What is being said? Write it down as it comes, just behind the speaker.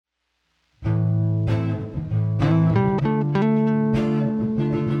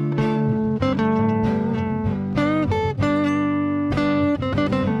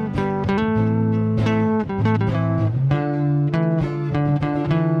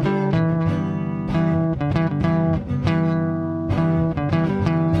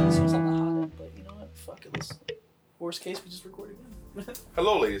worst case, we just record again.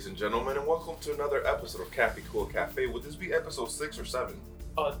 Hello, ladies and gentlemen, and welcome to another episode of Cafe Cool Cafe. Would this be episode 6 or 7?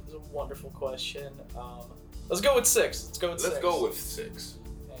 Oh, that's a wonderful question. Let's go with 6. Let's go with 6.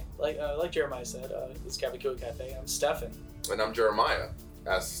 Okay. Like Jeremiah said, this is Cafe Cool Cafe. I'm Stefan. And I'm Jeremiah,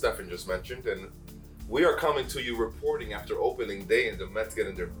 as Stefan just mentioned, and we are coming to you reporting after opening day and the Mets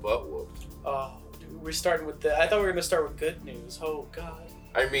getting their butt whooped. Oh, dude, we're starting with I thought we were going to start with good news. Oh, God.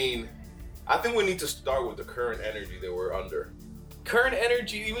 I mean, I think we need to start with the current energy that we're under. Current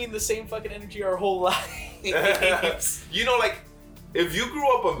energy? You mean the same fucking energy our whole lives? You know, like, if you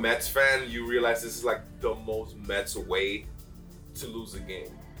grew up a Mets fan, you realize this is like the most Mets way to lose a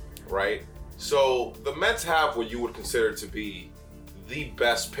game, right? So the Mets have what you would consider to be the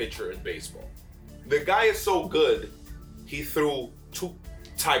best pitcher in baseball. The guy is so good, he threw 2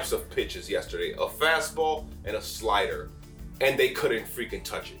 types of pitches yesterday, a fastball and a slider, and they couldn't freaking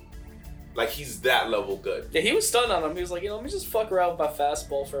touch it. Like, he's that level good. Yeah, he was stunned on him. He was like, let me just fuck around with my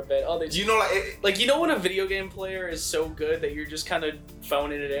fastball for a bit. Oh, you know, like... you know when a video game player is so good that you're just kind of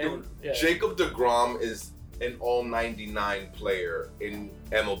phoning it in? Dude, yeah. Jacob deGrom is an all-99 player in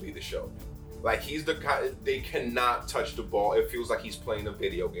MLB The Show. Like, he's the guy... They cannot touch the ball. It feels like he's playing a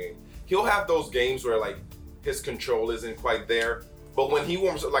video game. He'll have those games where, like, his control isn't quite there. But when he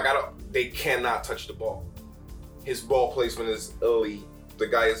warms up, they cannot touch the ball. His ball placement is elite. The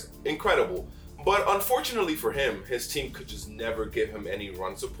guy is incredible. But unfortunately for him, his team could just never give him any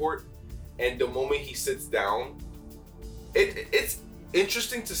run support. And the moment he sits down, it's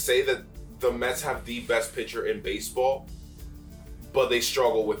interesting to say that the Mets have the best pitcher in baseball, but they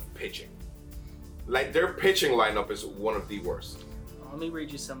struggle with pitching. Like, their pitching lineup is one of the worst. Let me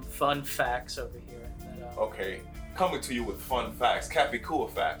read you some fun facts over here. Okay, coming to you with fun facts, Cappy Cool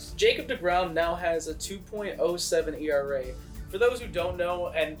facts. Jacob deGrom now has a 2.07 ERA. For those who don't know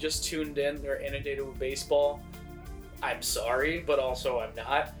and just tuned in, they're inundated with baseball. I'm sorry, but also I'm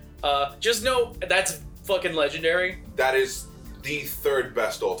not. Just know that's fucking legendary. That is the 3rd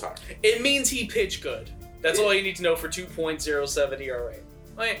best all time. It means he pitched good. That's all you need to know for 2.07 ERA.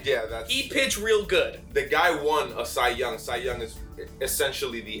 He pitched real good. The guy won a Cy Young. Cy Young is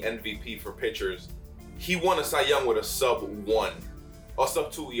essentially the MVP for pitchers. He won a Cy Young with a sub-1. Or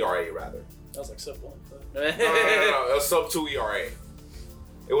sub-2 ERA, rather. That was like sub-1. No, a sub-2 ERA.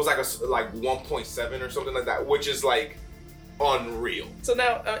 It was like 1.7 or something like that, which is like unreal. So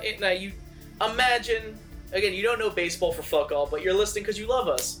now you imagine, again, you don't know baseball for fuck all, but you're listening because you love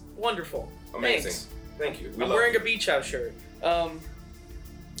us. Wonderful. Amazing. Thanks. Thank you. I'm wearing a beach house shirt. Now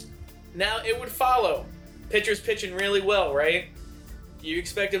it would follow. Pitcher's pitching really well, right? You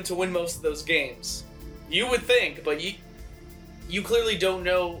expect him to win most of those games. You would think, but you clearly don't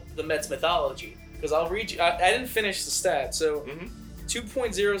know the Mets mythology. Because I'll read you, I didn't finish the stat, so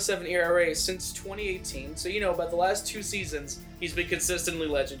 2.07 ERA since 2018, so about the last 2 seasons, he's been consistently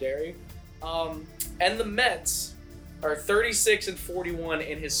legendary. And the Mets are 36-41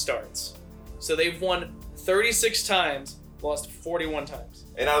 in his starts. So they've won 36 times, lost 41 times.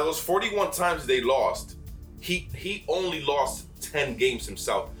 And out of those 41 times they lost, he only lost 10 games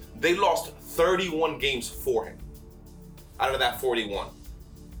himself. They lost 31 games for him out of that 41.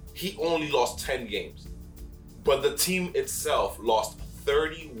 He only lost 10 games. But the team itself lost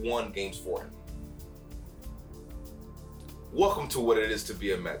 31 games for him. Welcome to what it is to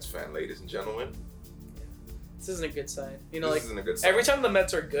be a Mets fan, ladies and gentlemen. This isn't a good sign. This isn't a good sign. Every time the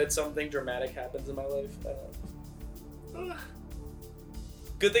Mets are good, something dramatic happens in my life.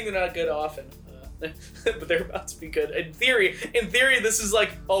 Good thing they're not good often. But they're about to be good. In theory, this is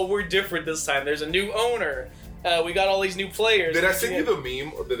like, oh, we're different this time. There's a new owner. We got all these new players. Did I send you the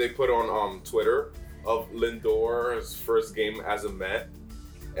meme that they put on Twitter of Lindor's first game as a Met?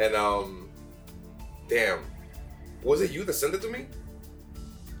 And damn, was it you that sent it to me?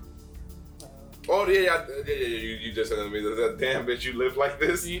 Oh yeah, you just sent it to me. That damn bitch, you live like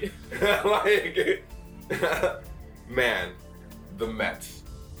this. Man, the Mets.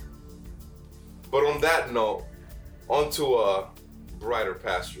 But on that note, onto brighter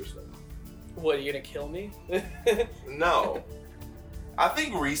pastures now. What, are you gonna kill me? No. I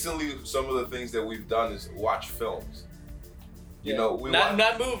think recently some of the things that we've done is watch films.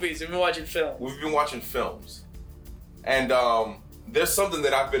 Not movies, we've been watching films. We've been watching films. And there's something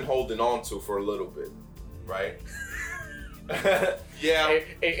that I've been holding on to for a little bit, right? Yeah.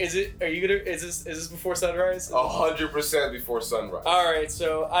 Is this before sunrise? 100% before sunrise. Alright,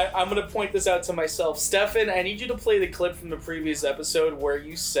 so I'm gonna point this out to myself. Stefan, I need you to play the clip from the previous episode where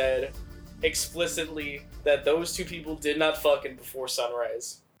you said explicitly that those 2 people did not fuck in Before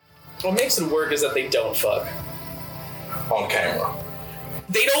Sunrise. What makes it work is that they don't fuck. On camera.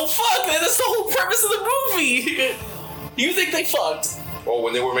 They don't fuck, man! That's the whole premise of the movie! You think they fucked? Or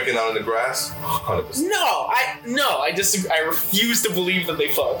when they were making out in the grass? 100%. No, I disagree. I refuse to believe that they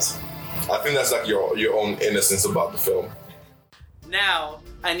fucked. I think that's like your own innocence about the film. Now,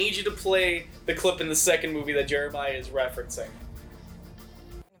 I need you to play the clip in the second movie that Jeremiah is referencing.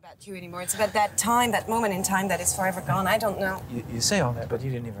 About you anymore. It's about that time, that moment in time that is forever gone. I don't know. You say all that, but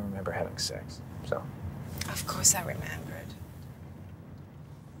you didn't even remember having sex. So. Of course I remembered.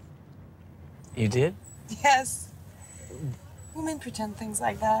 You did? Yes. Women pretend things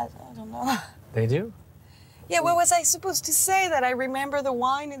like that. I don't know. They do? Yeah, what was I supposed to say? That I remember the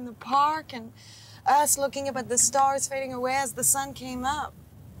wine in the park and us looking up at the stars fading away as the sun came up.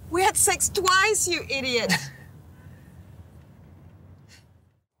 We had sex twice, you idiot.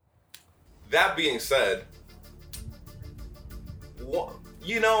 That being said,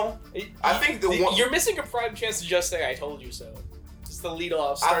 I think you're missing a prime chance to just say "I told you so." Just the lead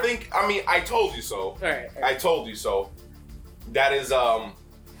off. I told you so. All right. I told you so. That is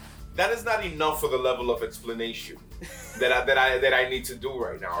not enough for the level of explanation that I need to do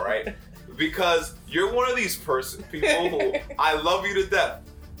right now, right? Because you're one of these people who I love you to death.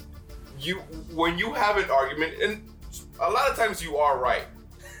 When you have an argument, and a lot of times you are right,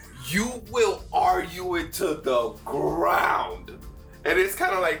 you will argue it to the ground. And it's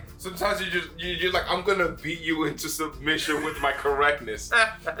kind of like, sometimes you're like, I'm gonna beat you into submission with my correctness.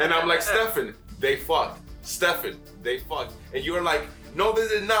 And I'm like, Stefan, they fucked. Stefan, they fucked. And you're like, no, they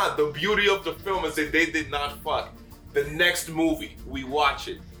did not. The beauty of the film is that they did not fuck. The next movie, we watch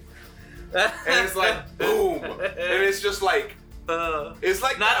it. And it's like, boom. And it's just like, it's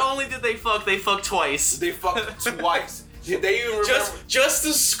like not only did they fucked twice. They fucked twice. Did they even remember? Just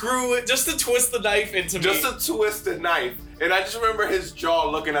to screw it, just to twist the knife into me. Just to twist the knife. And I just remember his jaw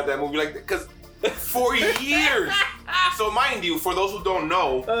looking at that movie like, because for years. So mind you, for those who don't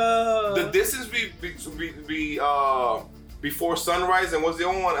know, the distance before sunrise and what's the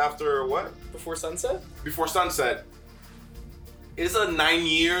only one after what? Before sunset? Before sunset. Is a 9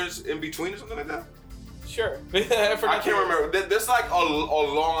 years in between or something like that? Sure. I can't remember. There's like a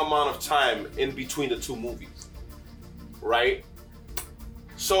long amount of time in between the two movies. Right?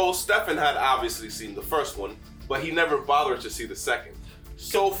 So Stefan had obviously seen the first one, but he never bothered to see the second.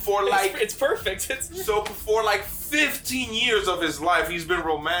 So for like... It's perfect. So for like 15 years of his life, he's been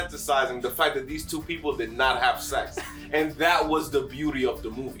romanticizing the fact that these two people did not have sex. And that was the beauty of the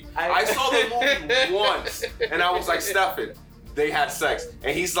movie. I saw the movie once, and I was like, Stefan, they had sex.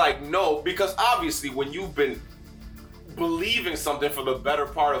 And he's like, no, because obviously when you've been believing something for the better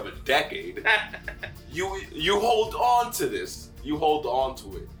part of a decade, you hold on to this. You hold on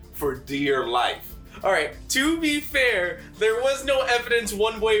to it for dear life. All right. To be fair, there was no evidence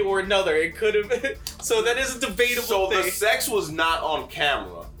one way or another. It could have. So that is a debatable So thing. the sex was not on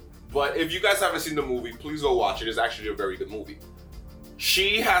camera. But if you guys haven't seen the movie, please go watch it. It's actually a very good movie.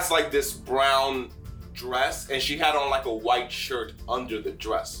 She has like this brown dress, and she had on like a white shirt under the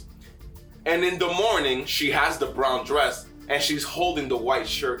dress. And in the morning, she has the brown dress, and she's holding the white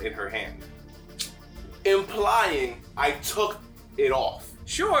shirt in her hand, implying I took it off.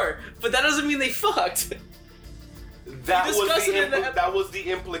 Sure, but that doesn't mean they fucked. That was the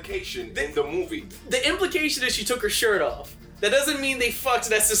implication in the movie. The implication is she took her shirt off. That doesn't mean they fucked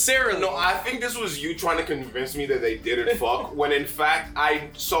necessarily. No, I think this was you trying to convince me that they didn't fuck, when in fact I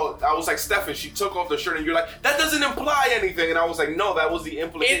was like, Stefan, she took off the shirt, and you're like, that doesn't imply anything. And I was like, no, that was the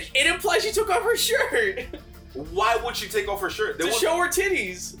implication. It implies she took off her shirt. Why would she take off her shirt? To show her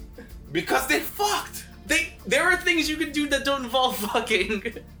titties. Because they fucked. There are things you can do that don't involve fucking.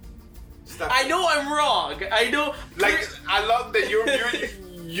 Stefan. I know I'm wrong. I know. Like, I love that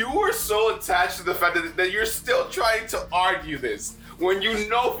you were so attached to the fact that you're still trying to argue this when you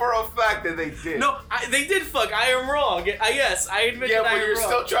know for a fact that they did. No, they did fuck. I am wrong. Yes, I admit that I am wrong. Yeah, but you're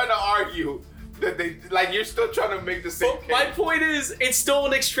still trying to argue that they, like, you're still trying to make the same case. My point is, it's still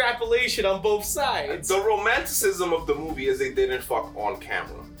an extrapolation on both sides. The romanticism of the movie is they didn't fuck on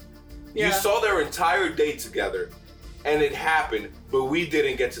camera. Yeah. You saw their entire date together, and it happened, but we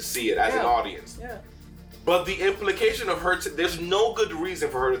didn't get to see it as an audience. Yeah. But the implication of her, there's no good reason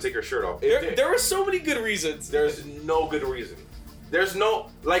for her to take her shirt off. There are so many good reasons. There's no good reason. There's no,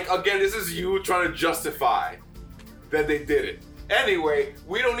 like, again, this is you trying to justify that they did it. Anyway,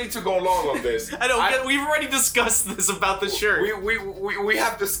 we don't need to go long on this. I know, we've already discussed this about the shirt. We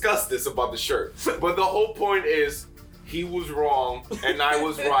have discussed this about the shirt. But the whole point is, he was wrong, and I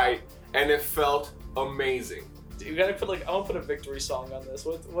was right, and it felt amazing. You gotta put I want to put a victory song on this.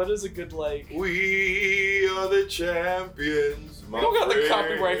 What is a good We are the champions. We don't got the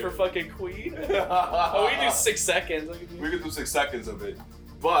copyright for fucking Queen. Oh, we can do 6 seconds. We can do 6 seconds of it.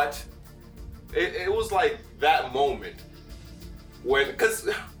 But It was like that moment when, because,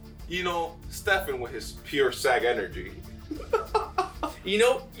 you know, Stefan with his pure SAG energy. You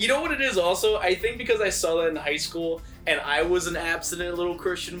know what it is also? I think because I saw that in high school and I was an abstinent little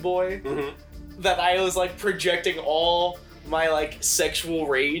Christian boy, that I was like projecting all my like sexual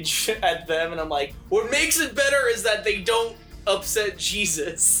rage at them, and I'm like, what makes it better is that they don't upset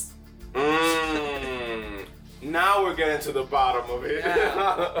Jesus. Now we're getting to the bottom of it.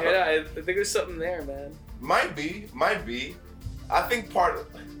 Yeah, I think there's something there, man. Might be. I think part of,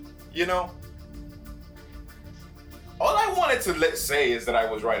 you know, all I wanted to say is that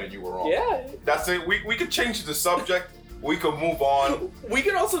I was right and you were wrong. Yeah. That's it. We could change the subject. We could move on. We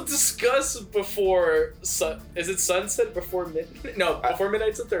could also discuss before is it sunset? Before midnight? No, before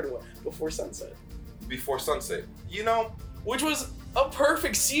midnight's the third one. Before sunset. Before sunset. You know, which was a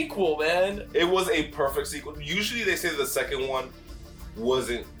perfect sequel, man. It was a perfect sequel. Usually they say the second one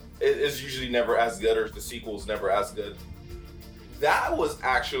wasn't. It is usually never as good, or the sequel's never as good. That was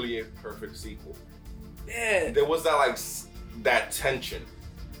actually a perfect sequel. Yeah. There was that like that tension.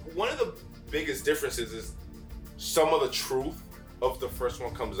 One of the biggest differences is some of the truth of the first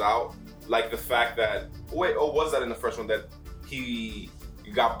one comes out, like the fact that was that in the first one that he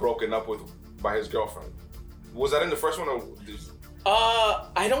got broken up with by his girlfriend? Was that in the first one or?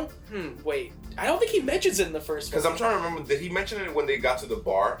 I don't. Wait. I don't think he mentions it in the first one. Because I'm trying to remember. Did he mention it when they got to the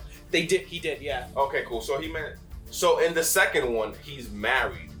bar? They did. He did. Yeah. Okay, cool. So So in the second one, he's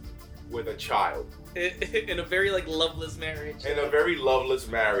married with a child. In a very like loveless marriage. In a very loveless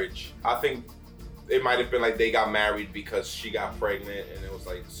marriage. I think it might have been like they got married because she got pregnant, and it was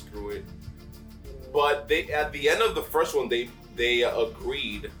like screw it. But they at the end of the first one, they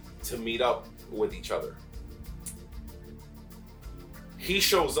agreed to meet up with each other. He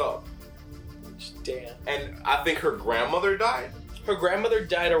shows up. Damn. And I think her grandmother died. Her grandmother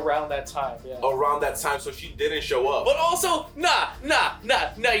died around that time, yeah. Around that time, so she didn't show up. But also, nah.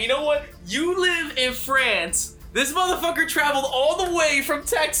 You know what? You live in France. This motherfucker traveled all the way from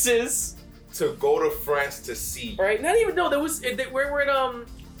Texas to go to France to see. Right? Not even, no, there was, we're in,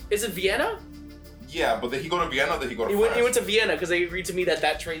 is it Vienna? Yeah, but did he go to Vienna or did he go to France? He went to Vienna because they agreed to meet at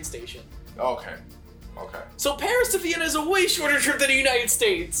that train station. Okay. So Paris to Vienna is a way shorter trip than the United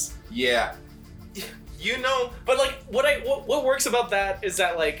States. Yeah. You know, but like what works about that is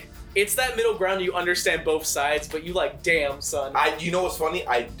that like it's that middle ground. You understand both sides, but you like, damn son. You know what's funny?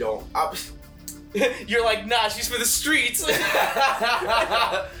 I don't. You're like, nah, she's for the streets.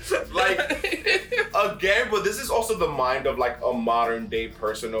 Like again, but this is also the mind of like a modern day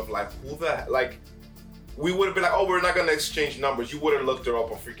person of like who the like. We would have been like, oh, we're not gonna exchange numbers. You would have looked her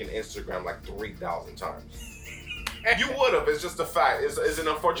up on freaking Instagram like 3,000 times. You would have. It's just a fact. It's an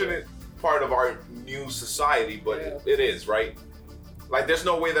unfortunate part of our new society, but it is, right? Like, there's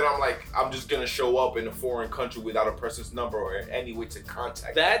no way that I'm just gonna show up in a foreign country without a person's number or any way to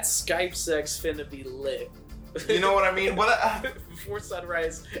contact that Skype sex finna be lit. You know what I mean? Before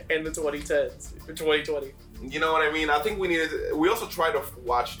sunrise and the 2010s, 2020. You know what I mean? I think we also tried to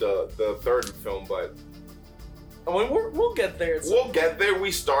watch the third film, but I mean, we'll get there. We'll get there.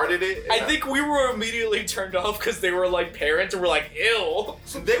 We started it. I think we were immediately turned off because they were like parents and we're like, ew.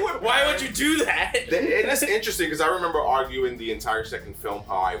 They were. Why would you do that? And it's interesting because I remember arguing the entire second film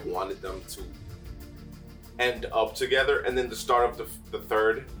how I wanted them to end up together, and then the start of the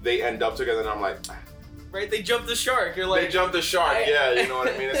third, they end up together, and I'm like, right? They jumped the shark. You're like, they jumped the shark. Yeah, you know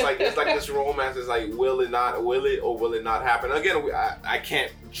what I mean. It's like this romance is like, will it or will it not happen? Again, I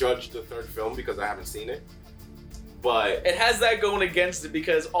can't judge the third film because I haven't seen it. But it has that going against it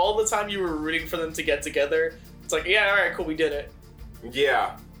because all the time you were rooting for them to get together, it's like, yeah, all right, cool, we did it.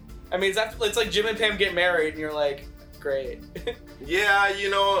 Yeah. I mean, it's like Jim and Pam get married, and you're like, great. Yeah,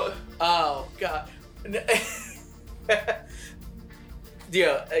 you know. Oh God.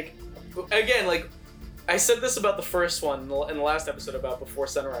 Yeah. Like, again, like I said this about the first one in the last episode about Before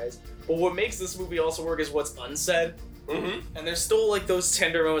Sunrise, but what makes this movie also work is what's unsaid. Mm-hmm. And there's still like those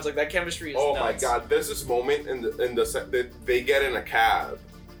tender moments, like that chemistry is nuts. My God, there's this moment in the set that they get in a cab,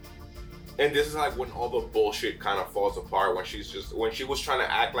 and this is like when all the bullshit kind of falls apart when she was trying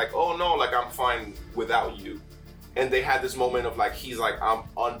to act like, oh no, like I'm fine without you, and they had this moment of like he's like, I'm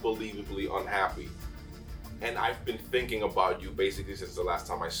unbelievably unhappy, and I've been thinking about you basically since the last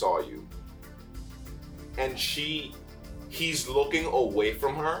time I saw you, and he's looking away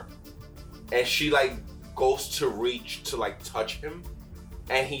from her, and she like goes to reach to like touch him,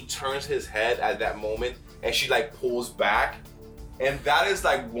 and he turns his head at that moment, and she like pulls back, and that is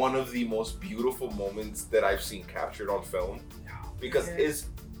like one of the most beautiful moments that I've seen captured on film, because it's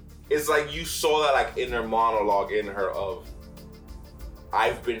like you saw that like inner monologue in her of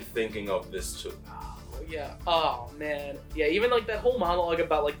I've been thinking of this too. Yeah. Oh man. Yeah. Even like that whole monologue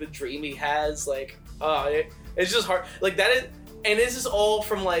about like the dream he has, like, it's just hard. Like that is, and this is all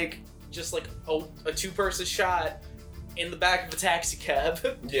from like just like a 2-person shot in the back of a taxi cab.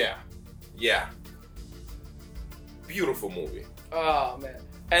 Yeah. Yeah. Beautiful movie. Oh man.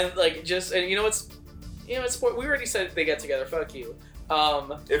 And like just and you know what's we already said they get together. Fuck you.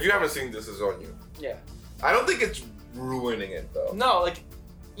 If you haven't seen This Is On You. Yeah. I don't think it's ruining it though. No,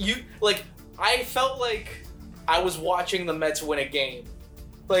 like I felt like I was watching the Mets win a game.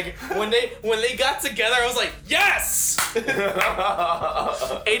 Like when they got together, I was like, yes!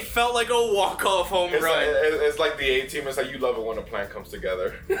 It felt like a walk-off home run. It's like the A-team. It's like you love it when a plan comes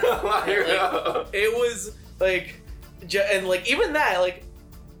together. It was like, and like even that, like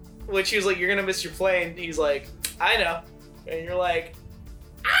when she was like, "You're gonna miss your plane," he's like, "I know," and you're like,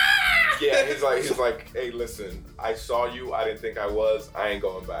 "Ah!" Yeah, he's like, "Hey, listen, I saw you. I didn't think I was. I ain't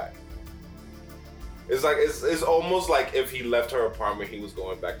going back." It's like it's almost like if he left her apartment, he was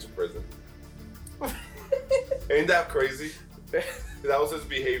going back to prison. Ain't that crazy? That was his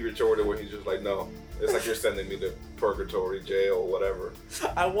behavior toward it, where he's just like, "No, it's like you're sending me to purgatory, jail, or whatever."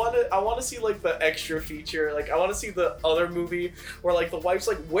 I want to see like the extra feature. Like I want to see the other movie where like the wife's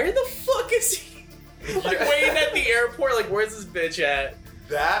like, "Where the fuck is he?" Like waiting at the airport. Like, where's this bitch at?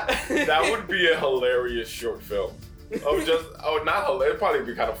 That would be a hilarious short film. Of just not hilarious. It'd probably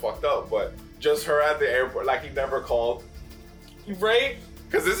be kind of fucked up, but just her at the airport, like he never called. Right?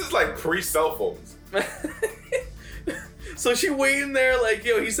 Because this is like pre-cell phones. So she waiting there like,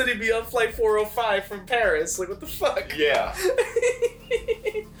 yo, he said he'd be on flight 405 from Paris. Like, what the fuck? Yeah.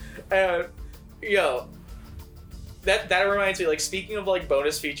 Yo, that reminds me, like, speaking of like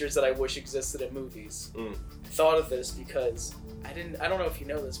bonus features that I wish existed in movies, I thought of this because I don't know if you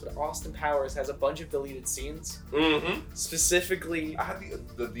know this, but Austin Powers has a bunch of deleted scenes. Mm-hmm. Specifically, I had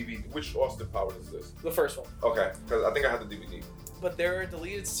the DVD. Which Austin Powers is this? The first one. Okay, because I think I had the DVD. But there are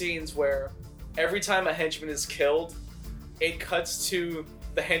deleted scenes where every time a henchman is killed, it cuts to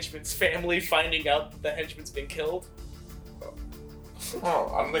the henchman's family finding out that the henchman's been killed.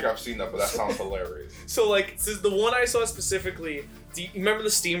 Oh, I don't think I've seen that, but that sounds hilarious. So, like, this is the one I saw specifically. Do you remember the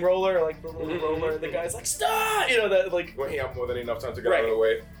steamroller? Like, the little roller? The guy's like, stop! You know, that, like... When he had more than enough time to get out of the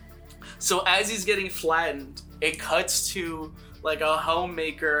way. So, as he's getting flattened, it cuts to, like, a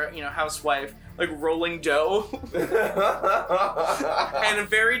homemaker, you know, housewife, like, rolling dough. And a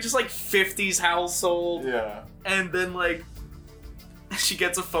very just, like, 50s household. Yeah. And then, like, she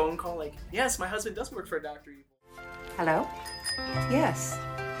gets a phone call, like, yes, my husband does work for Dr. Evil. Hello? Yes,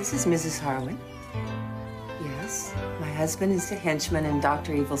 this is Mrs. Harlan. Yes, my husband is a henchman in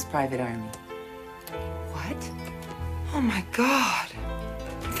Dr. Evil's private army. What? Oh my God.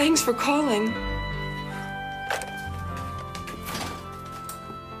 Thanks for calling.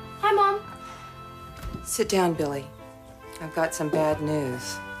 Hi, Mom. Sit down, Billy. I've got some bad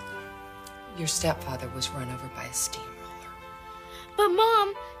news. Your stepfather was run over by a steamroller. But,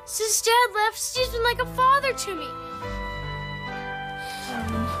 Mom, since Dad left, Steve's been like a father to me.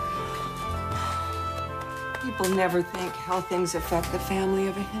 People never think how things affect the family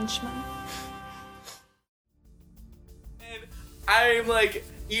of a henchman. And I'm like,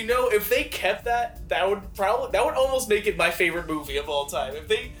 you know, if they kept that would almost make it my favorite movie of all time.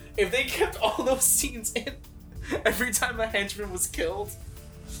 If they kept all those scenes in every time a henchman was killed.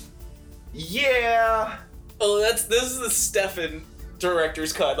 Yeah. Oh, this is the Stefan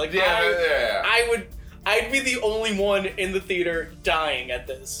director's cut. Like, yeah. I'd be the only one in the theater dying at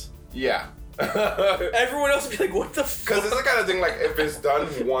this. Yeah. Everyone else would be like, what the fuck? Because it's the kind of thing, like, if it's done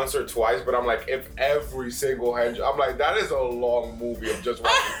once or twice, but I'm like, if every single henchman, I'm like, that is a long movie of just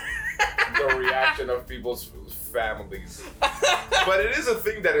watching the reaction of people's families. But it is a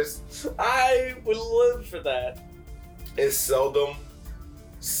thing that is... I would live for that. It's seldom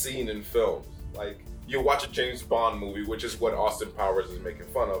seen in films. Like, you watch a James Bond movie, which is what Austin Powers is making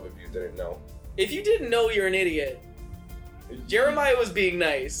fun of, if you didn't know. If you didn't know, you're an idiot. Jeremiah was being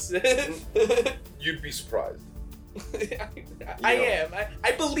nice. You'd be surprised. I am.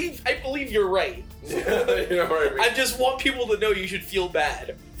 I believe you're right. You know what I mean? I just want people to know you should feel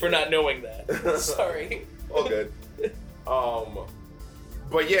bad for not knowing that. Sorry. All good.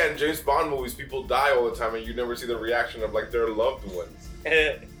 But yeah, in James Bond movies, people die all the time, and you never see the reaction of like their loved ones.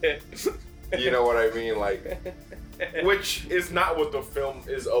 You know what I mean? Like, which is not what the film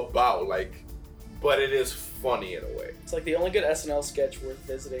is about. Like, but it is funny in a way. It's like the only good SNL sketch worth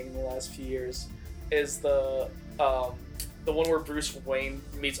visiting in the last few years is the one where Bruce Wayne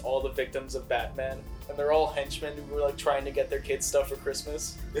meets all the victims of Batman, and they're all henchmen who were like trying to get their kids stuff for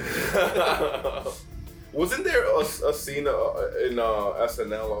Christmas. Wasn't there a scene in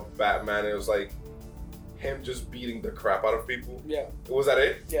SNL of Batman? It was like him just beating the crap out of people. Yeah. Was that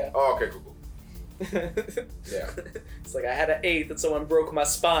it? Yeah. Oh, okay, cool. Yeah. It's like I had an 8th and someone broke my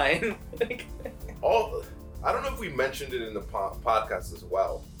spine. Oh, I don't know if we mentioned it in the podcast as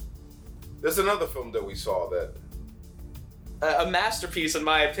well. There's another film that we saw that A masterpiece, in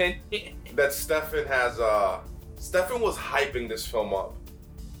my opinion. that Stefan has. Stefan was hyping this film up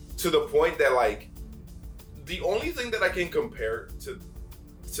to the point that like the only thing that I can compare to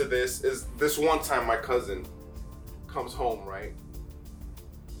this is this one time my cousin comes home, right?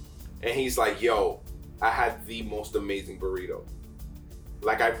 And he's like, yo, I had the most amazing burrito.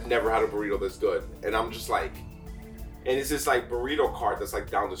 Like, I've never had a burrito that's good. And I'm just like, and it's this like burrito cart that's like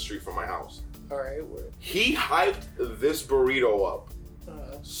down the street from my house. Alright, word. He hyped this burrito up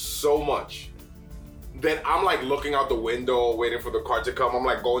so much that I'm like looking out the window, waiting for the cart to come. I'm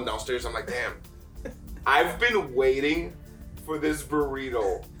like going downstairs. I'm like, damn, I've been waiting for this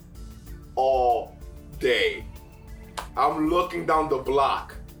burrito all day. I'm looking down the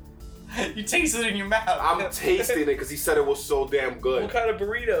block. You tasted it in your mouth. I'm tasting it because he said it was so damn good. What kind of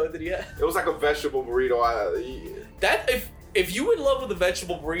burrito did he have? It was like a vegetable burrito. That if you in love with a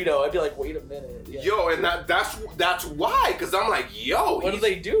vegetable burrito, I'd be like, wait a minute. Yeah. Yo, and that's why, because I'm like, yo, What did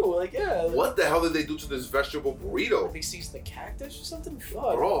they do? Like, yeah. what the hell did they do to this vegetable burrito? They seasoned the cactus or something?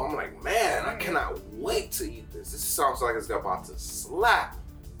 Fuck. Bro, I'm like, man, I cannot wait to eat this. This sounds like it's about to slap.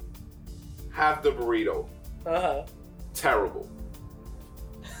 Have the burrito. Uh-huh. Terrible.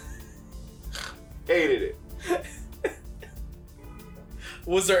 Hated it.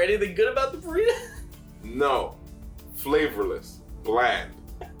 Was there anything good about the burrito? No. Flavorless. Bland.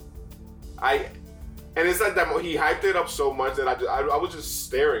 And it's like that, he hyped it up so much that I was just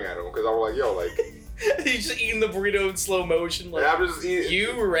staring at him because I was like, yo, like. He's just eating the burrito in slow motion. Like, I'm just eating.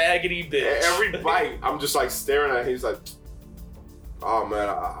 You raggedy bitch. Every bite, I'm just like staring at him. He's like, oh man,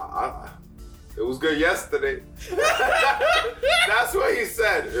 it was good yesterday. That's what he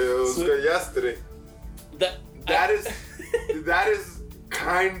said. It was good yesterday. That is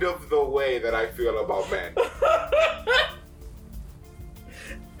kind of the way that I feel about man.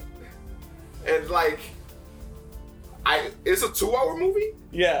 And like, it's a 2-hour movie?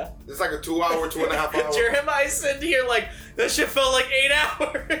 Yeah. It's like a 2-hour, 2.5 hour. Jeremiah's sitting here like, that shit felt like 8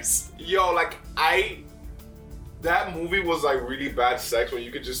 hours. Yo, like, that movie was like really bad sex when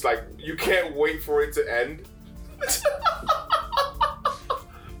you could just like, you can't wait for it to end.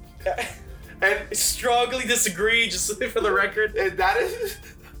 And strongly disagree, just for the record. And that is.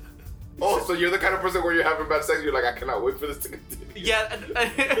 Oh, so you're the kind of person where you're having bad sex, you're like, I cannot wait for this to continue. Yeah,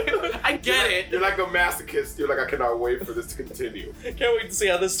 I get it. You're like a masochist. You're like, I cannot wait for this to continue. Can't wait to see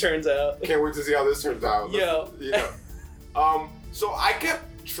how this turns out. Can't wait to see how this turns out. Yeah. So I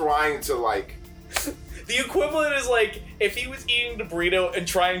kept trying to like. The equivalent is like if he was eating the burrito and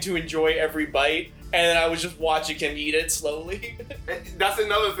trying to enjoy every bite, and then I was just watching him eat it slowly. That's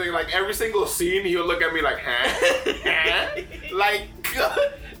another thing. Like every single scene, he'll look at me like, huh? Huh? Like,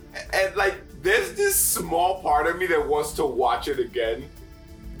 and like, there's this small part of me that wants to watch it again,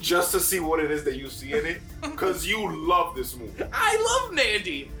 just to see what it is that you see in it, because you love this movie. I love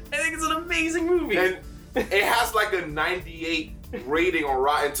Mandy. I think it's an amazing movie. And it has like a 98 rating on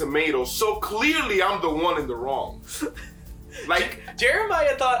Rotten Tomatoes, so clearly I'm the one in the wrong. Like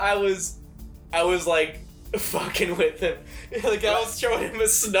Jeremiah thought I was like fucking with him. Like I was showing him a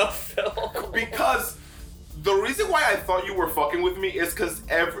snuff film. Because the reason why I thought you were fucking with me is because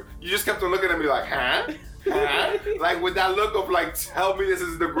you just kept on looking at me like, huh? Huh? Like with that look of like, tell me this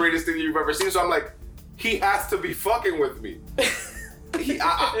is the greatest thing you've ever seen. So I'm like, he has to be fucking with me.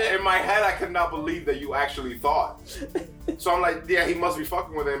 In my head, I could not believe that you actually thought. So I'm like, yeah, he must be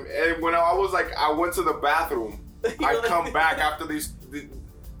fucking with him. And when I was like, I went to the bathroom, I come back after these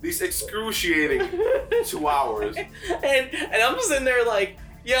excruciating 2 hours. And I'm just in there like,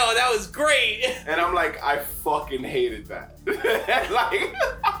 yo, that was great. And I'm like, I fucking hated that. Like,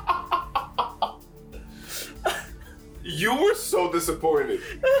 you were so disappointed.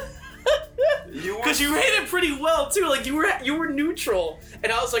 Because you rated it pretty well too. Like you were neutral,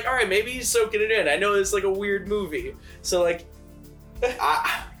 and I was like, all right, maybe he's soaking it in. I know it's like a weird movie, so like,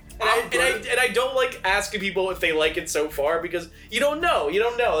 I don't like asking people if they like it so far because you don't know.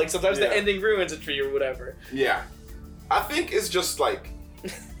 Like sometimes the ending ruins it for you or whatever. Yeah, I think it's just like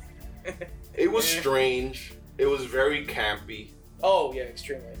it was strange. It was very campy. Oh yeah,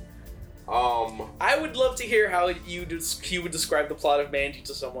 extremely. I would love to hear how you would describe the plot of Mandy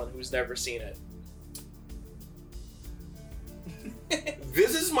to someone who's never seen it.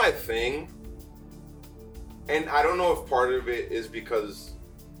 This is my thing, and I don't know if part of it is because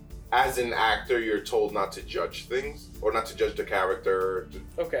as an actor, you're told not to judge things or not to judge the character.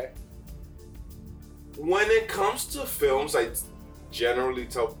 Okay. When it comes to films, I generally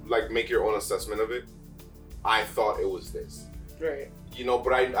make your own assessment of it. I thought it was this. Right. You know,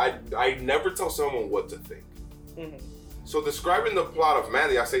 but I never tell someone what to think. Mm-hmm. So describing the plot of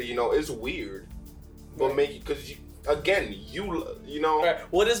Mandy, I say, you know, it's weird, but Right. make because you know, Right.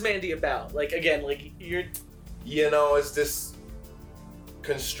 What is Mandy about? Like, again, like, you're... you know, it's this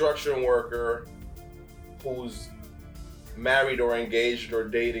construction worker who's married or engaged or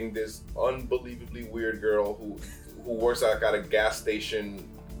dating this unbelievably weird girl who works at a gas station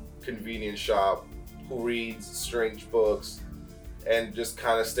convenience shop, who reads strange books and just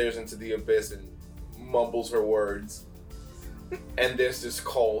kind of stares into the abyss and mumbles her words. And there's this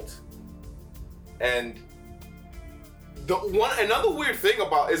cult. And another weird thing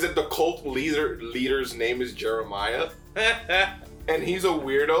about is that the cult leader's name is Jeremiah. And he's a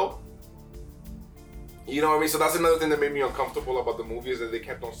weirdo. You know what I mean? So that's another thing that made me uncomfortable about the movie, is that they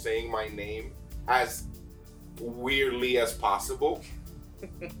kept on saying my name as weirdly as possible.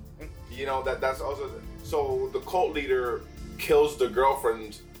 You know, that's also... So the cult leader kills the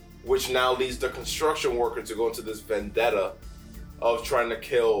girlfriend, which now leads the construction worker to go into this vendetta of trying to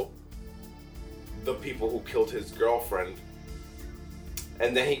kill the people who killed his girlfriend.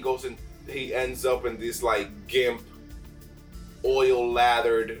 And then he ends up in this like gimp, oil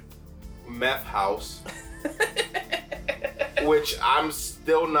lathered meth house. Which I'm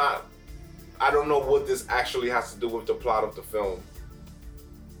still not... I don't know what this actually has to do with the plot of the film.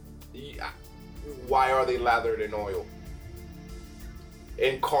 Why are they lathered in oil?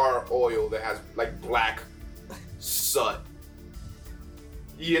 In car oil that has like black soot.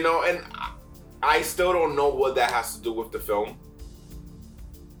 You know, and I still don't know what that has to do with the film.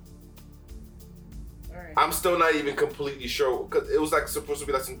 Alright. I'm still not even completely sure, because it was like supposed to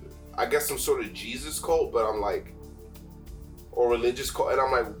be like some sort of Jesus cult, but I'm like, or religious cult, and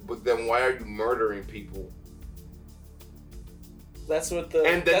I'm like, but then why are you murdering people? That's what And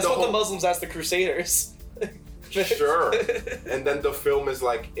then that's the what whole- the Muslims asked the Crusaders. Sure. And then the film is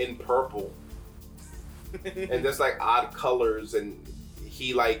like in purple, and there's like odd colors, and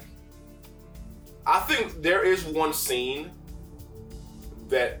he like, I think there is one scene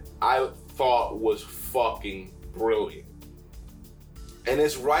that I thought was fucking brilliant, and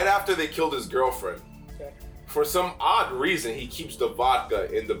it's right after they killed his girlfriend. Okay. For some odd reason, he keeps the vodka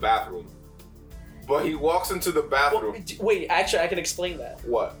in the bathroom, but he walks into the bathroom. Well, wait, actually, I can explain that.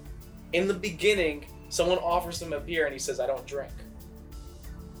 What? In the beginning, someone offers him a beer and he says, "I don't drink."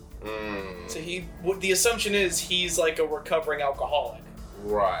 So the assumption is he's like a recovering alcoholic.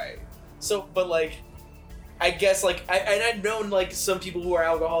 Right. So, but like, I guess like, I've known like some people who are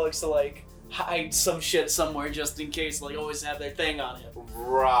alcoholics to like hide some shit somewhere just in case, like always have their thing on him.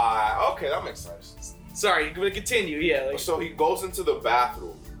 Right. Okay, that makes sense. Sorry, but continue. Yeah. Like, So he goes into the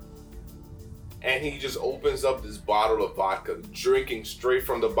bathroom and he just opens up this bottle of vodka, drinking straight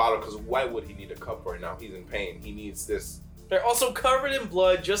from the bottle, because why would he need a cup right now? He's in pain. He needs this. they're also covered in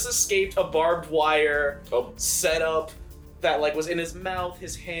blood. Just escaped a barbed wire setup that like was in his mouth,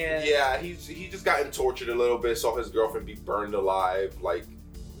 his hand. Yeah, he just gotten tortured a little bit, saw his girlfriend be burned alive, like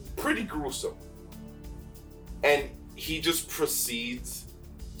pretty gruesome. And he just proceeds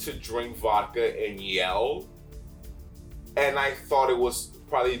to drink vodka and yell. And I thought it was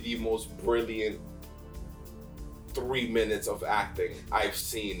probably the most brilliant 3 minutes of acting I've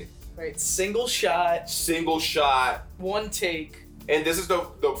seen. Right. Single shot, Single shot. one take. And this is the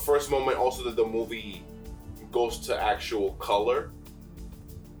first moment also that the movie goes to actual color.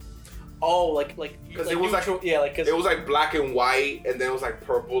 Oh, like 'Cause it was like- neutral- yeah, like 'cause It was like black and white, and then it was like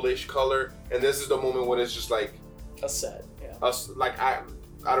purplish color. And this is the moment when it's just like a set. Yeah. us, like I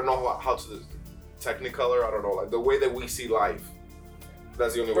don't know how to Technicolor. I don't know, like the way that we see life.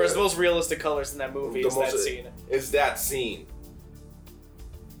 That's the only way. Whereas the most realistic colors in that movie is that scene. Is that scene.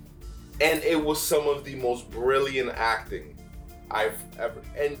 And it was some of the most brilliant acting I've ever.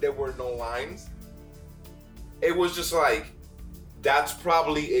 And there were no lines. It was just like, that's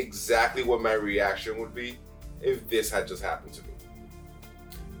probably exactly what my reaction would be if this had just happened to me.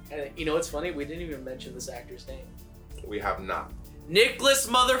 And you know what's funny? We didn't even mention this actor's name. We have not. Nicolas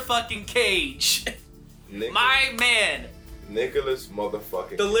motherfucking Cage. Nic- My man. Nicholas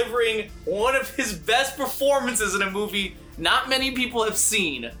motherfucking. Delivering one of his best performances in a movie not many people have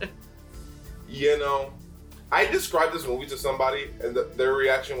seen. You know, I described this movie to somebody, and their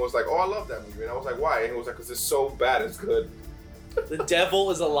reaction was like, "Oh, I love that movie," and I was like, "Why?" And he was like, "Cause it's so bad, it's good." The devil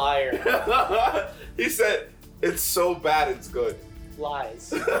is a liar. He said, "It's so bad, it's good." Lies.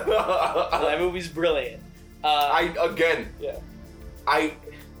 That movie's brilliant. I Yeah.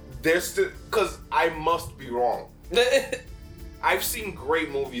 There's because I must be wrong. I've seen great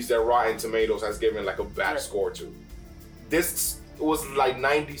movies that Rotten Tomatoes has given like a bad score to. This was like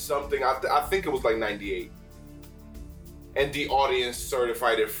 90 something. I think it was like 98. And the audience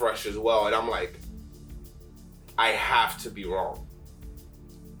certified it fresh as well. And I'm like, I have to be wrong.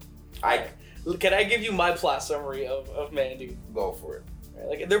 Can I give you my plot summary of Mandy? Go for it.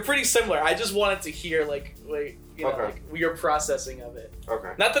 Like they're pretty similar. I just wanted to hear like your processing of it.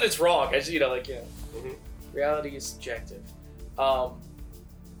 Okay. Not that it's wrong. I just Mm-hmm. reality is subjective.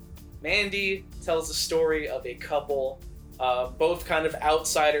 Mandy tells the story of a couple, both kind of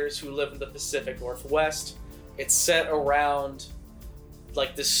outsiders who live in the Pacific Northwest. It's set around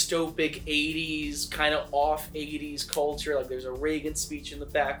like dystopic 80s, kind of off 80s culture. Like there's a Reagan speech in the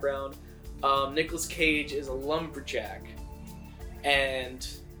background. Nicolas Cage is a lumberjack. And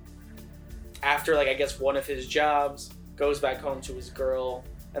after like I guess one of his jobs, goes back home to his girl.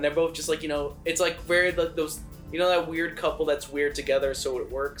 And they're both just like, it's like very those, that weird couple that's weird together so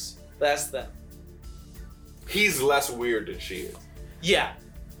it works? That's them. He's less weird than she is. Yeah.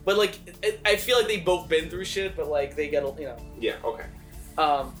 But like, I feel like they've both been through shit, but like they get, Yeah, okay.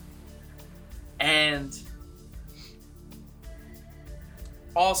 And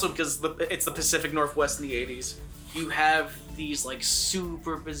also because it's the Pacific Northwest in the 80s, you have these like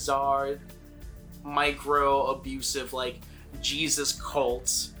super bizarre, micro abusive like Jesus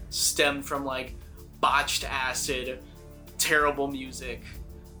cults stemmed from like botched acid, terrible music,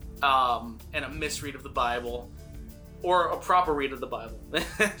 and a misread of the Bible, or a proper read of the Bible.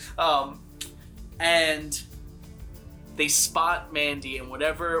 And they spot Mandy, and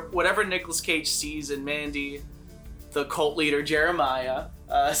whatever Nicolas Cage sees in Mandy, the cult leader Jeremiah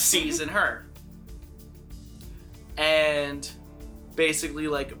sees in her. And basically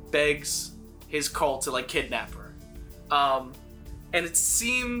like begs his cult to like kidnap her. And it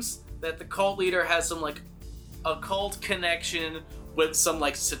seems that the cult leader has some like occult connection with some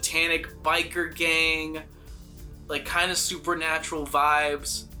like satanic biker gang, like kind of supernatural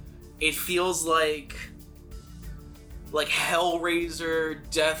vibes. It feels like Hellraiser,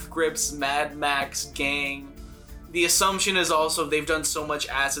 Death Grips, Mad Max gang. The assumption is also they've done so much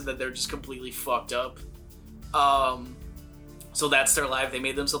acid that they're just completely fucked up. So that's their life. They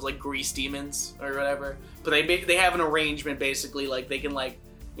made themselves like grease demons or whatever. But they have an arrangement basically, like they can like,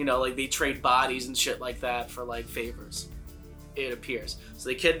 like they trade bodies and shit like that for like favors. It appears. So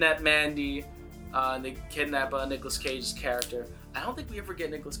they kidnap Mandy, and they kidnap Nicolas Cage's character. I don't think we ever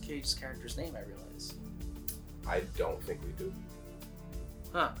get Nicolas Cage's character's name, I realize. I don't think we do.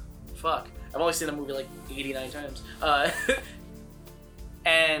 Huh. Fuck. I've only seen the movie like 89 times.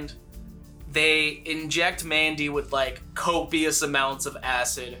 And they inject Mandy with like copious amounts of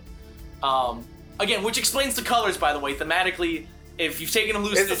acid. Again, which explains the colors, by the way. Thematically, if you've taken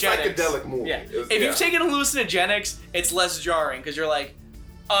hallucinogenics... It's a psychedelic movie. Yeah. If you've taken hallucinogenics, it's less jarring, because you're like,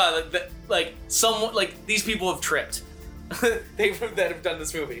 these people have tripped. that have done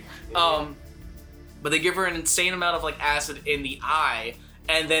this movie. Mm-hmm. But they give her an insane amount of like acid in the eye,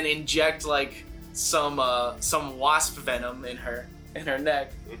 and then inject like some wasp venom in her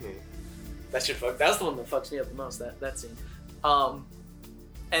neck. Mm-hmm. That's the one that fucks me up the most. That scene.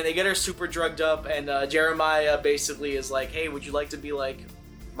 And they get her super drugged up, and Jeremiah basically is like, "Hey, would you like to be like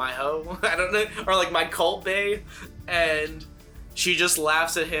my hoe?" I don't know, or like my cult bae, and she just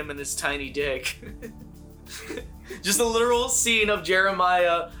laughs at him and his tiny dick. Just a literal scene of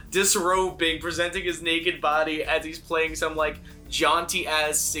Jeremiah disrobing, presenting his naked body as he's playing some like jaunty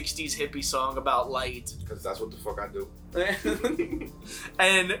ass 60s hippie song about light. Because that's what the fuck I do.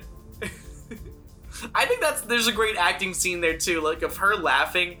 And I think there's a great acting scene there too, like of her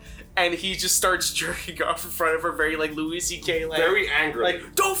laughing, and he just starts jerking off in front of her, very like Louis C.K. like very angrily.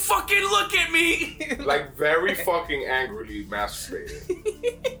 Like, don't fucking look at me. Like very fucking angrily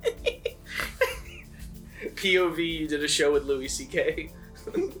masturbating. POV, you did a show with Louis C.K.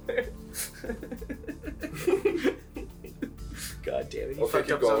 God damn it, he fucked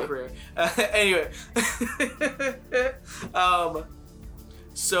up his own career. Anyway.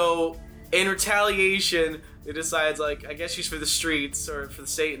 So, in retaliation, it decides, like, I guess she's for the streets, or for the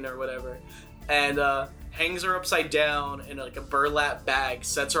Satan, or whatever, and hangs her upside down in, like, a burlap bag,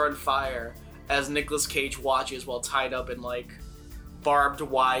 sets her on fire, as Nicolas Cage watches while tied up in, like, barbed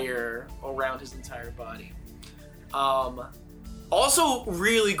wire around his entire body. Also,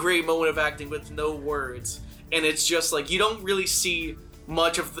 really great moment of acting with no words, and it's just, like, you don't really see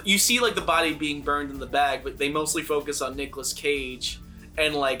much of you see, like, the body being burned in the bag, but they mostly focus on Nicolas Cage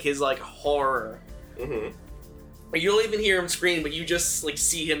and, like, his, like, horror. Mm-hmm. You don't even hear him scream, but you just, like,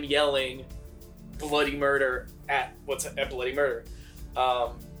 see him yelling bloody murder at bloody murder.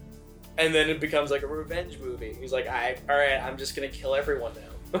 And then it becomes like a revenge movie. He's like, alright, I'm just gonna kill everyone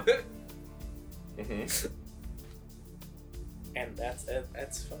now. Mm-hmm. And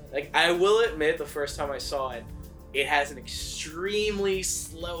that's fun. Like, I will admit, the first time I saw it, it has an extremely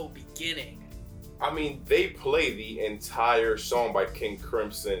slow beginning. I mean, they play the entire song by King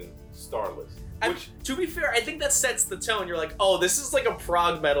Crimson, Starless. To be fair, I think that sets the tone. You're like, oh, this is like a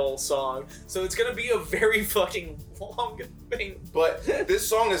prog metal song, so it's gonna be a very fucking long thing. But this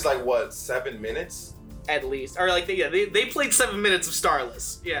song is like, what, 7 minutes? At least. Or like, they played 7 minutes of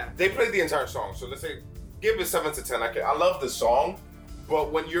Starless. Yeah. They played the entire song, so let's say, give it 7 to 10. I love the song,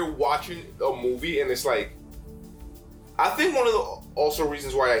 but when you're watching a movie and it's like, I think one of the also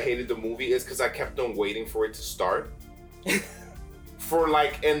reasons why I hated the movie is because I kept on waiting for it to start. For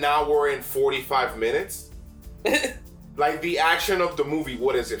like an hour and 45 minutes. Like the action of the movie,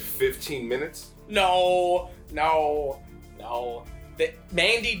 what is it, 15 minutes? No.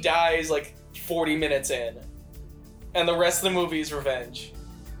 Mandy dies like 40 minutes in. And the rest of the movie is revenge.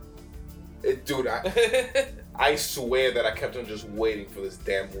 Dude, I swear that I kept on just waiting for this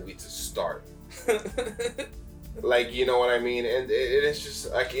damn movie to start. Like, you know what I mean? And it's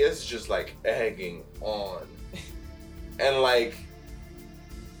just like egging on. And like,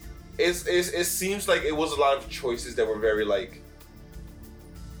 it seems like it was a lot of choices that were very like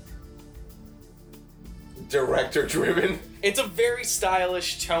director driven. It's a very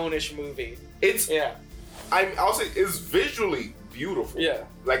stylish, tone-ish movie. I'll say it's visually beautiful. Yeah.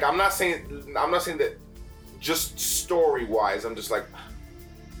 Like I'm not saying that just story wise, I'm just like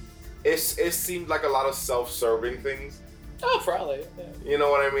it seemed like a lot of self-serving things. Oh, probably. Yeah. You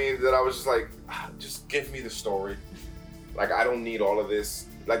know what I mean? That I was just like, just give me the story. Like I don't need all of this.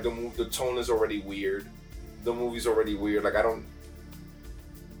 Like the tone is already weird. The movie's already weird. Like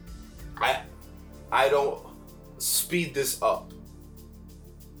I don't speed this up.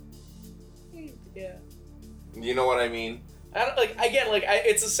 Yeah. You know what I mean? I don't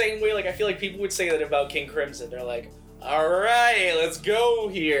it's the same way. Like I feel like people would say that about King Crimson. They're like, all right, let's go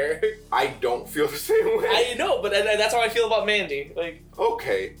here. I don't feel the same way. I know, but that's how I feel about Mandy. Like,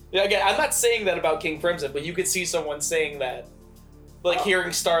 okay. Yeah, again, I'm not saying that about King Crimson, but you could see someone saying that, like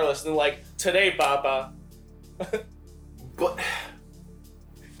hearing Starless and like, today, Papa. But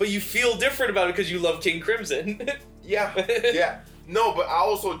you feel different about it because you love King Crimson. Yeah. No, but I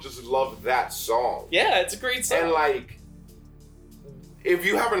also just love that song. Yeah, it's a great song. And like, if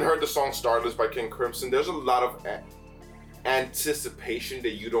you haven't heard the song Starless by King Crimson, there's a lot of anticipation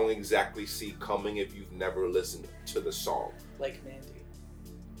that you don't exactly see coming if you've never listened to the song. Like Mandy.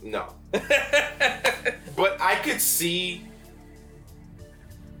 No. But I could see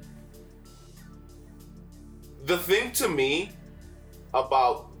the thing to me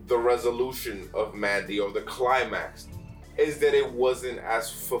about the resolution of Mandy or the climax is that it wasn't as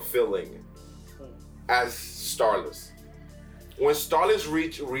fulfilling as Starless. When Starless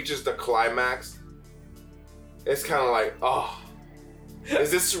reaches the climax, it's kind of like, oh,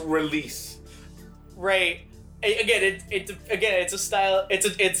 is this release? Right. Again, it's a style.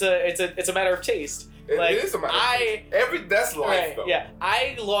 It's a matter of taste. It is a matter of taste. That's life, right, though. Yeah,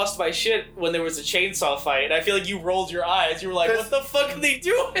 I lost my shit when there was a chainsaw fight, and I feel like you rolled your eyes. You were like, "What the fuck are they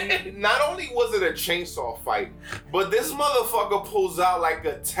doing?" Not only was it a chainsaw fight, but this motherfucker pulls out like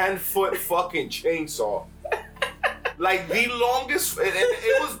a 10-foot fucking chainsaw. Like the longest,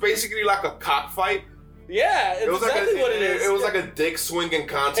 it was basically like a cockfight. Yeah, it's exactly what it is. It was like a dick swinging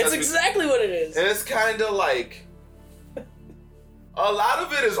contest. It's exactly what it is. And it's kind of like, a lot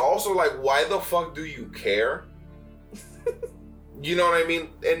of it is also like, why the fuck do you care? You know what I mean?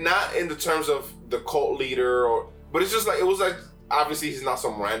 And not in the terms of the cult leader, but it's just like, it was like, obviously he's not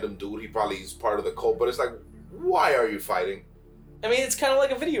some random dude. He probably is part of the cult, but it's like, why are you fighting? I mean, it's kind of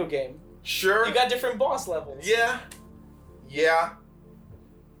like a video game. Sure. You got different boss levels. Yeah.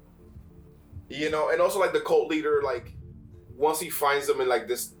 You know, and also like the cult leader, like once he finds them in like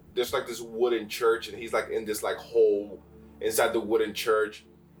this, there's like this wooden church, and he's like in this like hole inside the wooden church,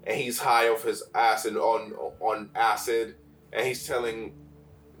 and he's high off his ass and on acid, and he's telling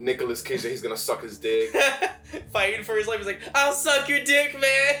Nicolas Cage that he's gonna suck his dick. Fighting for his life. He's like, I'll suck your dick,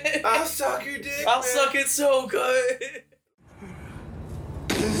 man. I'll suck your dick. I'll suck it so good.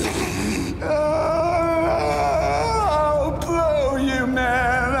 I'll blow you,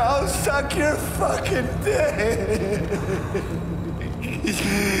 man. I'll suck your fucking dick.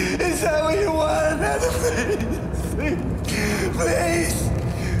 Is that what you want out of me?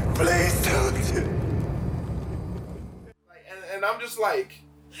 Please don't do it. And I'm just like,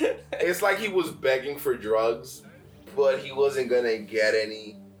 it's like he was begging for drugs, but he wasn't gonna get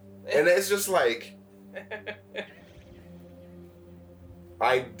any. And it's just like,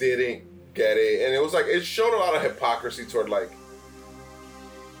 I didn't get it. And it was like, it showed a lot of hypocrisy toward like,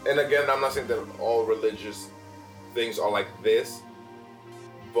 and again, I'm not saying that all religious things are like this,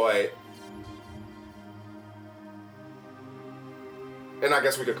 but, and I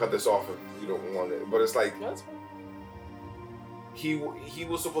guess we could cut this off if you don't want it, but it's like, That's fine. he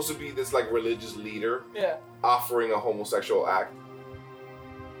was supposed to be this like religious leader Yeah. offering a homosexual act,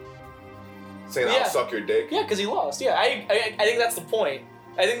 saying Yeah. I'll suck your dick. Yeah, because he lost. Yeah, I think that's the point.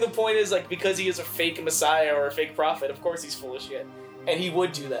 I think the point is, like, because he is a fake messiah or a fake prophet, of course he's full of shit. And he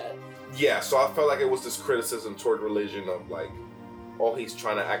would do that. Yeah, so I felt like it was this criticism toward religion of like, oh, he's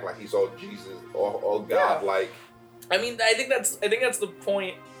trying to act like he's all Jesus, all God, Yeah. like. I mean, I think that's the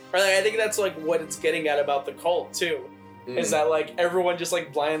point, or like, I think that's like what it's getting at about the cult too, is that like everyone just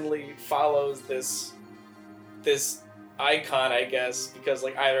like blindly follows this icon, I guess, because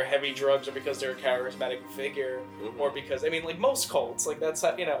like either heavy drugs or because they're a charismatic figure, or because I mean like most cults, like that's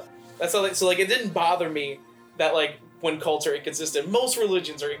how so like it didn't bother me that like when cults are inconsistent, most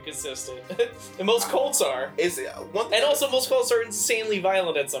religions are inconsistent, and most cults are, Is it one thing, and also most cults are insanely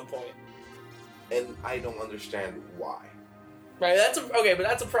violent at some point. and I don't understand why. Right, but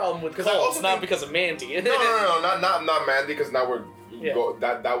that's a problem with 'Cause I cults, also not think- because of Mandy. No, not Mandy, because now we're Yeah.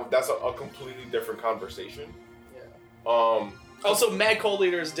 that's a completely different conversation. Yeah. Also, mad cult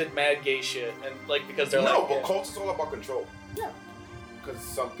leaders did mad gay shit, and like because they're no, like, but yeah. cults is all about control. Yeah. Because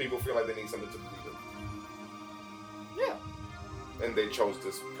some people feel like they need something to believe in. Yeah. And they chose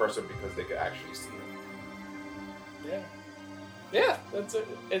this person because they could actually see him. Yeah. Yeah, that's it.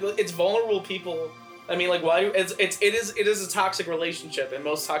 It's vulnerable people. I mean, like, why? It is a toxic relationship, and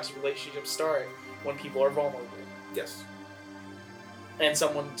most toxic relationships start when people are vulnerable, Yes. and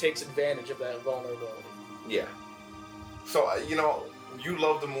someone takes advantage of that vulnerability. Yeah. So, you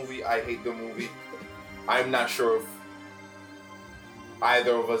love the movie, I hate the movie. I'm not sure if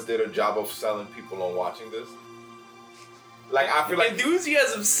either of us did a job of selling people on watching this. Like, I feel like...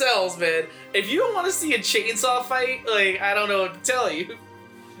 Enthusiasm sells, man. If you don't want to see a chainsaw fight, like, I don't know what to tell you.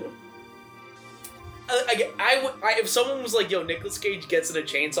 If someone was like, yo, Nicolas Cage gets in a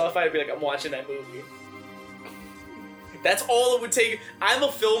chainsaw fight, I'd be like, I'm watching that movie. That's all it would take. I'm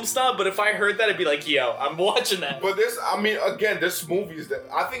a film snob, but if I heard that, I'd be like, yo, I'm watching that. But this movie is that...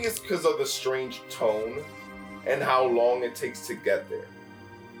 I think it's because of the strange tone and how long it takes to get there.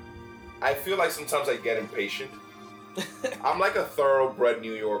 I feel like sometimes I get impatient. I'm like a thoroughbred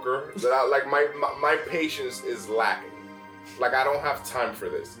New Yorker. That my patience is lacking. Like, I don't have time for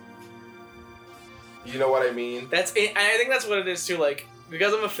this. You know what I mean? That's it. And I think that's what it is too. Like,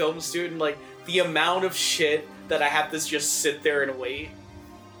 because I'm a film student, like the amount of shit that I have to just sit there and wait.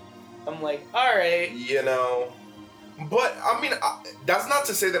 I'm like, all right. But I mean, that's not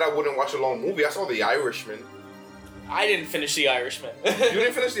to say that I wouldn't watch a long movie. I saw The Irishman. I didn't finish The Irishman. You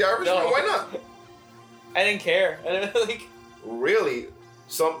didn't finish The Irishman? No. Why not? I didn't care. I didn't like. Really?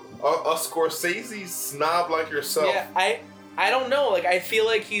 A Scorsese snob like yourself? Yeah, I don't know. Like, I feel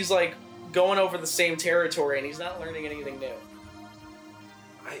like he's like going over the same territory and he's not learning anything new.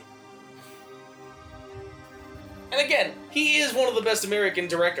 And again, he is one of the best American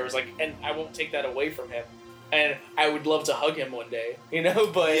directors. Like, and I won't take that away from him. And I would love to hug him one day,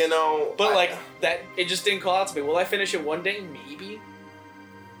 but but like that, it just didn't call out to me. Will I finish it one day? Maybe.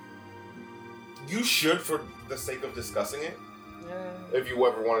 You should, for the sake of discussing it. Yeah. If you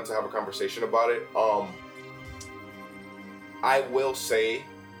ever wanted to have a conversation about it. I will say,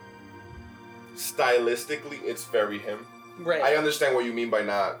 stylistically, it's very him. Right. I understand what you mean by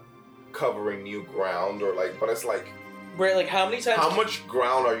not covering new ground, or like, but it's like, right, like how many times? how much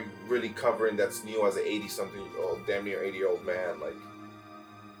ground are you really covering that's new as an 80-something-year-old, damn near 80-year-old man? Like,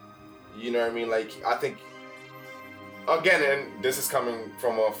 you know what I mean? Like, I think, again, and this is coming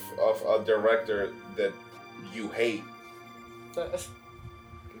from a director that you hate,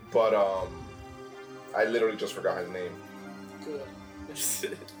 but I literally just forgot his name.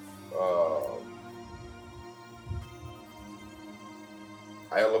 Good.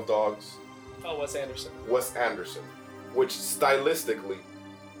 Isle of Dogs. Oh, Wes Anderson. Wes Anderson, which stylistically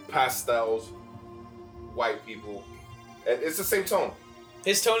pastels white people, and it's the same tone.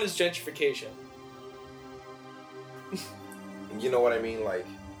 His tone is gentrification. You know what I mean? Like,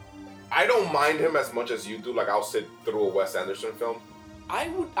 I don't mind him as much as you do. Like, I'll sit through a Wes Anderson film. I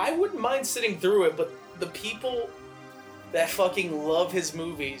wouldn't mind sitting through it, but the people that fucking love his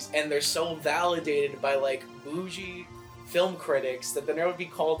movies and they're so validated by like bougie film critics that then they would be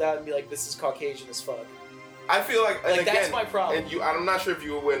called out and be like, this is Caucasian as fuck. I feel like, and Like, again, that's my problem. And I'm not sure if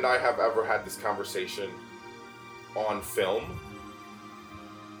you and I have ever had this conversation on film,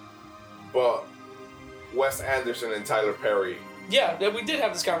 but Wes Anderson and Tyler Perry Yeah, we did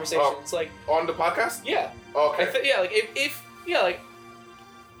have this conversation. Oh. It's like, On the podcast? yeah. Okay.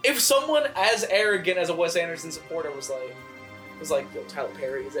 If someone as arrogant as a Wes Anderson supporter was like, yo, Tyler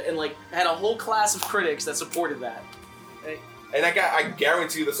Perry is it, and like had a whole class of critics that supported that. And I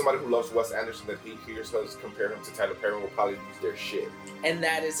guarantee you that somebody who loves Wes Anderson that he hears us compare him to Tyler Perry will probably lose their shit. And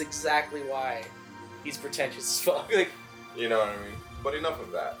that is exactly why he's pretentious as fuck. Like, You know what I mean? But enough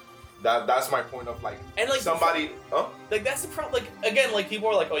of that. That's my point of like, and like somebody. Huh? like that's the problem. Like again, like people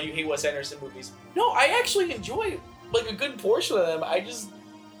are like, oh, you hate Wes Anderson movies. No, I actually enjoy like a good portion of them. I just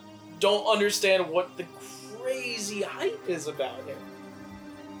don't understand what the crazy hype is about him.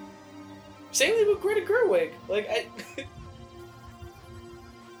 Same thing with Greta Gerwig.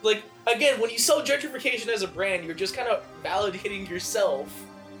 Like again, when you sell gentrification as a brand, you're just kind of validating yourself.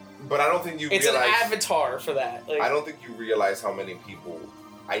 But I don't think you It's realize. an avatar for that. Like, I don't think you realize how many people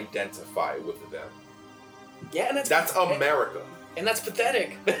identify with them. Yeah, and That's America. and that's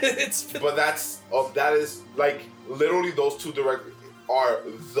pathetic. But that is like literally those two directors are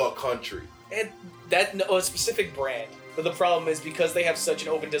the country. And a specific brand. But the problem is because they have such an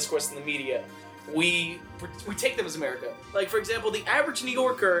open discourse in the media, we take them as America. Like, for example, the average New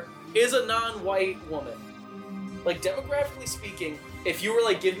Yorker is a non-white woman. Like, demographically speaking, if you were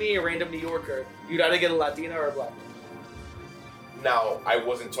like, give me a random New Yorker, you'd either get a Latina or a black woman. Now, I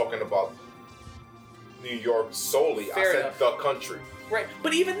wasn't talking about New York solely. Fair I said enough. the country. Right,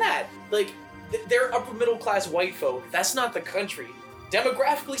 but even that, like, they're upper middle class white folk. That's not the country.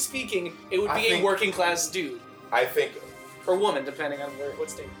 Demographically speaking, it would I be a think- working class dude. I think Or woman, depending on what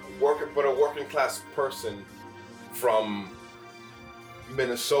state. a working class person from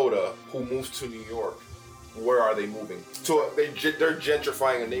Minnesota who moves to New York, where are they moving? They're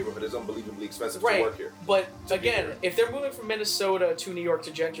gentrifying a neighborhood. It's unbelievably expensive to work here. But To be again, here. if they're moving from Minnesota to New York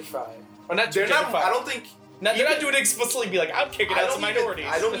to gentrify, or not to They're gentrify, not. I don't think. they're not doing it explicitly. Be like, I'm kicking out some minorities.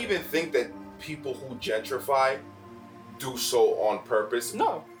 I don't even think that people who gentrify do so on purpose.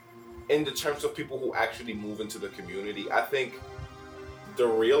 No. In the terms of people who actually move into the community, I think the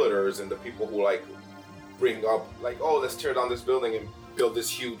realtors and the people who like bring up like, oh, let's tear down this building and build this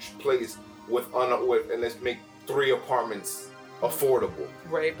huge place and let's make 3 apartments affordable.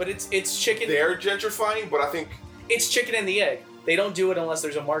 Right, but it's chicken. They're gentrifying, but I think It's chicken and the egg. They don't do it unless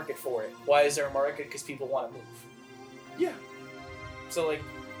there's a market for it. Why is there a market? Because people want to move. yeah. So like,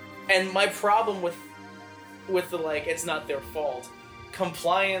 and my problem with the like, it's not their fault.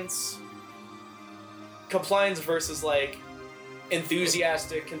 Compliance versus like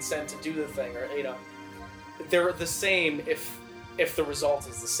enthusiastic consent to do the thing, or you know, they're the same if the result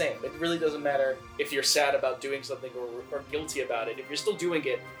is the same. It really doesn't matter if you're sad about doing something or guilty about it. If you're still doing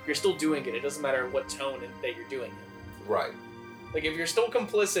it, you're still doing it. It doesn't matter what tone that you're doing it. Right. Like if you're still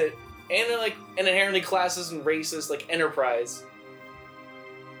complicit and like an inherently classist and racist like enterprise,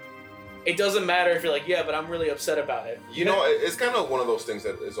 it doesn't matter if you're like, yeah, but I'm really upset about it. You know, it's kind of one of those things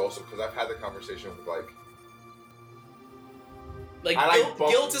that is also because I've had the conversation with like I like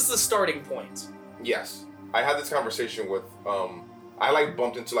guilt is the starting point. yes, I had this conversation with I like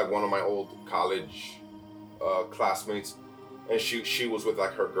bumped into like one of my old college classmates, and she was with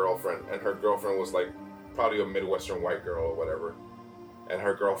like her girlfriend, and her girlfriend was like probably a Midwestern white girl or whatever, and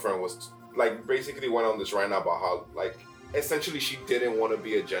her girlfriend was like basically went on this rant about how like essentially she didn't want to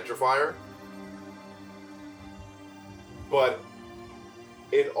be a gentrifier, but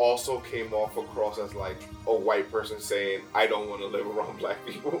it also came off across as like a white person saying, I don't want to live around black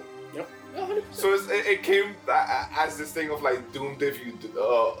people. Yep. 100%. So it came as this thing of like doomed if you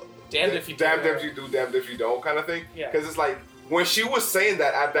Damned if you do. damned if you do, damned if you don't kind of thing. Yeah. Because it's like when she was saying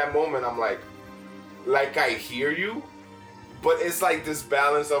that at that moment, I'm like I hear you, but it's like this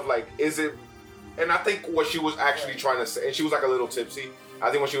balance of like, is it? And I think what she was actually trying to say, and she was like a little tipsy. I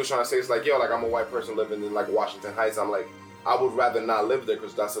think what she was trying to say is like, yo, like I'm a white person living in like Washington Heights. I'm like, I would rather not live there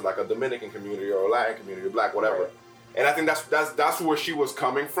because that's like a Dominican community or a Latin community, or black, whatever. Right. And I think that's where she was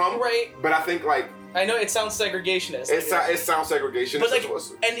coming from. Right. But I think like I know it sounds segregationist. it sounds segregationist. But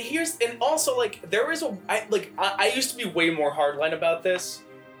like, and also like there is I used to be way more hardline about this.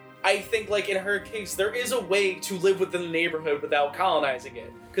 I think like in her case, there is a way to live within the neighborhood without colonizing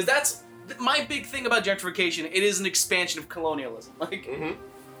it, because that's my big thing about gentrification. It is an expansion of colonialism. Like,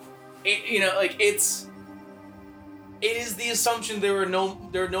 it is the assumption there are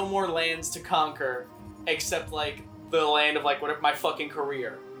no more lands to conquer except like the land of like whatever my fucking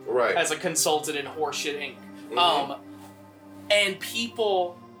career. Right. As a consultant in Horseshit Inc. Mhm. And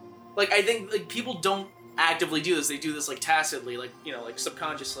people, like, I think like people don't actively do this. They do this like tacitly, like, you know, like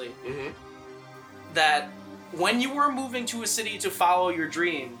subconsciously. Mm-hmm. That when you were moving to a city to follow your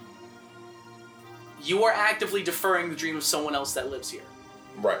dream, you are actively deferring the dream of someone else that lives here.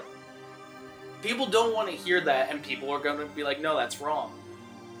 Right. People don't want to hear that, and people are going to be like, no, that's wrong.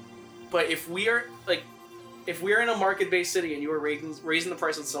 But if we are in a market-based city and you are raising the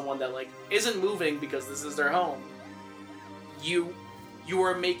price on someone that like isn't moving because this is their home, you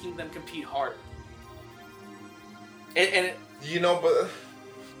are making them compete harder. And You know, but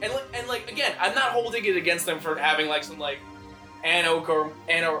like again, I'm not holding it against them for having like some like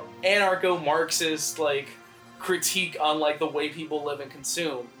anarcho-Marxist like critique on like the way people live and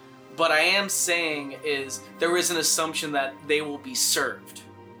consume. But I am saying is there is an assumption that they will be served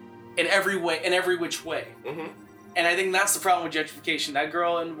in every which way. mm-hmm. And I think that's the problem with gentrification. That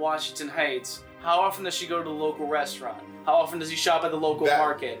girl in Washington Heights, how often does she go to the local restaurant? How often does she shop at the local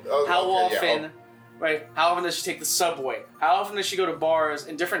market? How often does she take the subway? How often does she go to bars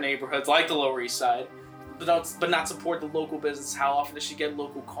in different neighborhoods like the Lower East Side, but not support the local business? How often does she get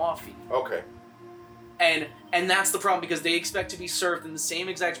local coffee? Okay. And that's the problem, because they expect to be served in the same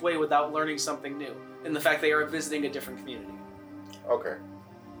exact way without learning something new, in the fact they are visiting a different community. Okay.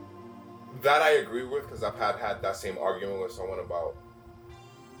 That I agree with, because I've had that same argument with someone about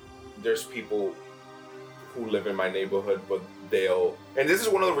there's people who live in my neighborhood, but and this is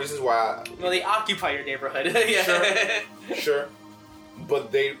one of the reasons why they occupy your neighborhood. Yeah. Sure.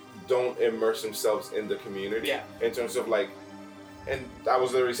 But they don't immerse themselves in the community. Yeah. In terms of like, and I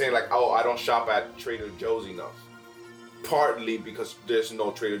was literally saying like, oh, I don't shop at Trader Joe's enough. Partly because there's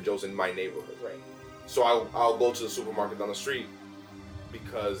no Trader Joe's in my neighborhood. Right. So I'll go to the supermarket down the street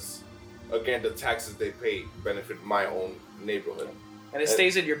because, again, the taxes they pay benefit my own neighborhood. And it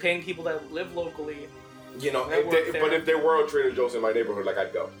stays in, you're paying people that live locally. You know, if there were a Trader Joe's in my neighborhood, like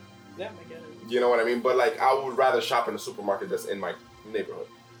I'd go. Yeah, I get it. You know what I mean? But like, I would rather shop in a supermarket that's in my neighborhood.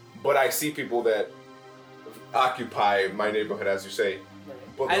 But I see people that occupy my neighborhood, as you say. Right.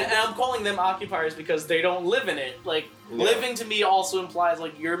 But and I'm calling them occupiers because they don't live in it. Like, living to me also implies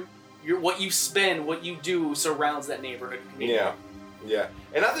like you're what you spend, what you do surrounds that neighborhood community. Yeah.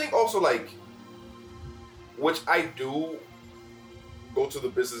 And I think also like, which I do go to the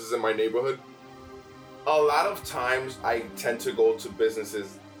businesses in my neighborhood. A lot of times I tend to go to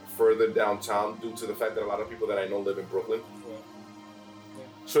businesses further downtown due to the fact that a lot of people that I know live in Brooklyn. Yeah.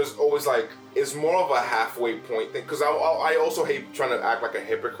 So it's always like, it's more of a halfway point thing. Because I also hate trying to act like a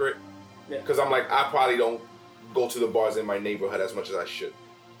hypocrite. Because I'm like, I probably don't go to the bars in my neighborhood as much as I should.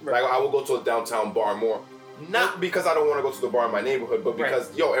 Right. Like, I will go to a downtown bar more. Not because I don't want to go to the bar in my neighborhood, but because,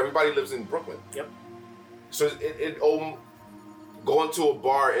 everybody lives in Brooklyn. Yep. So going to a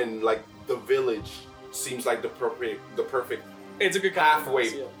bar in, like, the Village seems like the perfect it's a good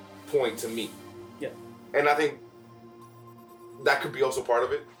halfway point to me. Yeah. And I think that could be also part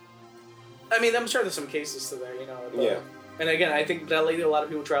of it. I mean, I'm sure there's some cases to there, you know. Yeah. And again, I think that lately a lot of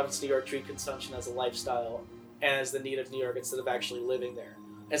people travel to New York treat consumption as a lifestyle and as the need of New York instead of actually living there.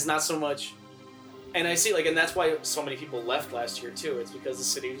 It's not so much. And I see, like, and that's why so many people left last year too. It's because the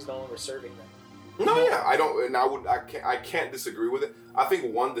city was no longer serving them. No, yeah, I don't, and I can't disagree with it. I think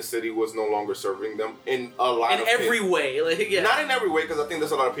the city was no longer serving them in a lot of every way, like not in every way, because I think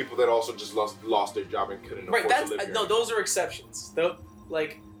there's a lot of people that also just lost their job and couldn't afford to live here. No, those are exceptions. Though,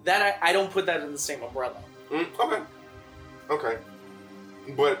 like that, I don't put that in the same umbrella. Okay,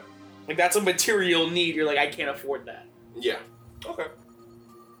 but like that's a material need. You're like, I can't afford that. Yeah. Okay.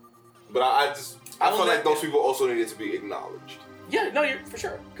 But I feel like those people also needed to be acknowledged. Yeah, no, you're for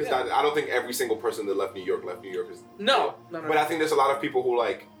sure. Because I don't think every single person that left New York is. No. But I think there's a lot of people who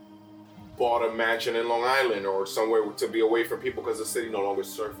like bought a mansion in Long Island or somewhere to be away from people because the city no longer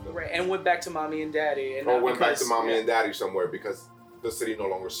served them. Right, and went back to mommy and daddy. And or went back to mommy and daddy somewhere because the city no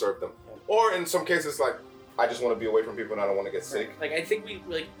longer served them. Or in some cases, like, I just want to be away from people and I don't want to get sick. Like, I think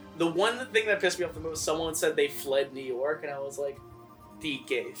the one thing that pissed me off the most, someone said they fled New York, and I was like,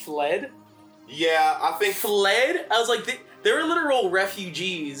 DK, fled? Yeah, I think... Fled? I was like, there are literal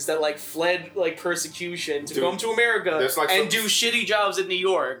refugees that, like, fled, like, persecution to come to America and do shitty jobs in New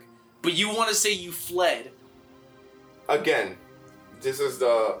York, but you want to say you fled. Again, this is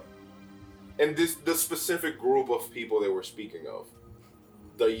the specific group of people they were speaking of.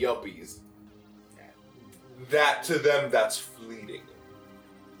 The yuppies. That, to them, that's fleeting.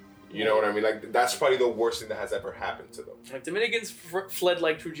 You know what I mean? Like, that's probably the worst thing that has ever happened to them. Like, Dominicans fled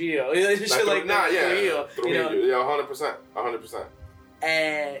like Trujillo. Trujillo. You know? Yeah, 100%.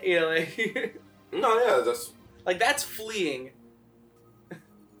 And, you know, like... No, yeah, that's... Like, that's fleeing.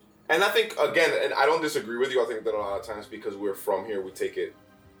 And I think, again, and I don't disagree with you, I think that a lot of times because we're from here, we take it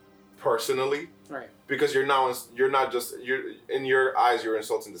personally. Right. Because you're not just, in your eyes, you're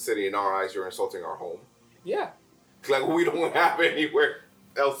insulting the city. In our eyes, you're insulting our home. Yeah. Like, we don't have anywhere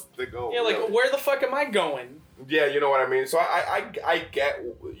else to go. Yeah, like where the fuck am I going? Yeah, you know what I mean. So I get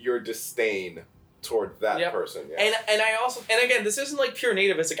your disdain toward that person. Yeah. And I also, and again, this isn't like pure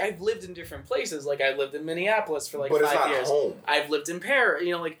native. It's like I've lived in different places. Like I lived in Minneapolis for like 5 years. But it's not home. I've lived in Paris.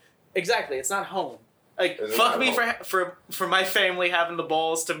 You know, like exactly, it's not home. Like fuck me for my family having the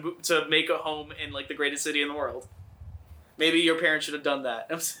balls to make a home in like the greatest city in the world. Maybe your parents should have done that.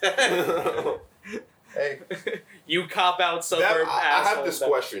 I'm saying. Hey, you cop out suburb. I have this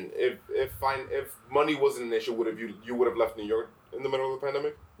question: if money wasn't an issue, you would have left New York in the middle of the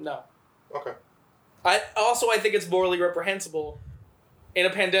pandemic? No. Okay. I think it's morally reprehensible in a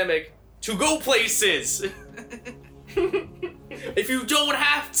pandemic to go places. If you don't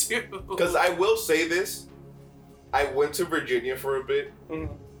have to. Because I will say this, I went to Virginia for a bit.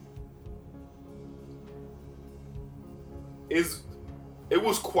 Mm-hmm. It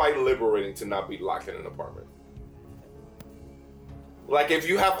was quite liberating to not be locked in an apartment. Like if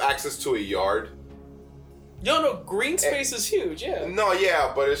you have access to a yard. No, green space is huge, yeah. No,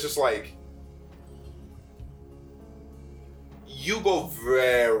 yeah, but it's just like you go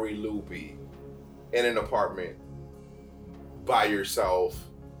very loopy in an apartment by yourself,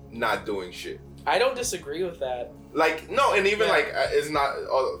 not doing shit. I don't disagree with that. Like, no, and even like, it's not,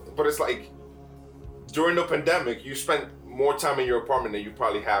 but it's like, during the pandemic, you spent more time in your apartment than you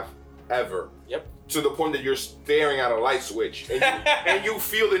probably have ever. Yep. To the point that you're staring at a light switch and and you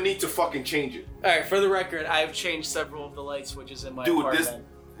feel the need to fucking change it. Alright, for the record, I've changed several of the light switches in my apartment.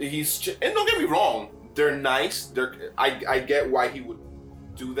 And don't get me wrong, they're nice. I get why he would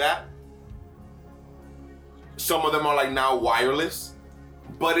do that. Some of them are like now wireless,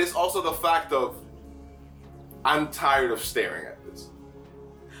 but it's also the fact of I'm tired of staring at this.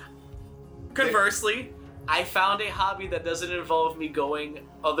 Conversely, I found a hobby that doesn't involve me going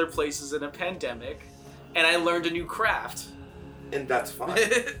other places in a pandemic, and I learned a new craft. And that's fine.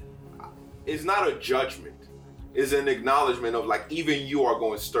 It's not a judgment. It's an acknowledgement of like even you are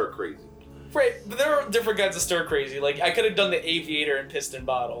going stir crazy. Right, but there are different kinds of stir crazy. Like I could have done the aviator and piston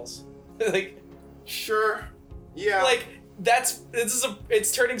bottles. Like, sure, yeah. Like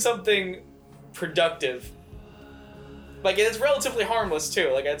it's turning something productive. Like and it's relatively harmless too.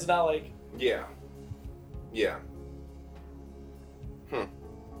 Like it's not like yeah.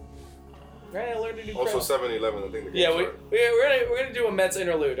 Right, I learned a new also craft. 7-Eleven, I think the game we're gonna do a Mets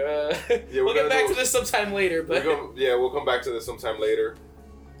interlude. We'll get back to this sometime later. But we'll come back to this sometime later.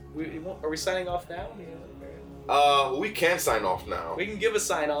 Are we signing off now? We can sign off now. We can give a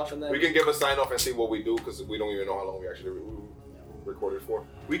sign off and then we can give a sign off and see what we do because we don't even know how long we actually recorded for.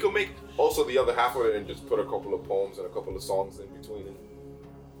 We could make also the other half of it and just put a couple of poems and a couple of songs in between it.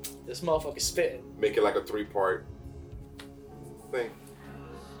 This motherfucker's spitting. Make it like a 3-part thing.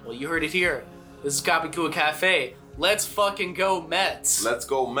 Well, you heard it here. This is Kapikua Cafe. Let's fucking go Mets. Let's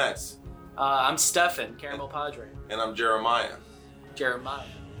go Mets. I'm Stefan, Caramel Padre. And I'm Jeremiah.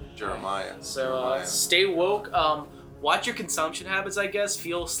 So stay woke. Watch your consumption habits, I guess.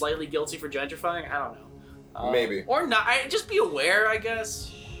 Feel slightly guilty for gentrifying. I don't know. Maybe. Or not. Just be aware, I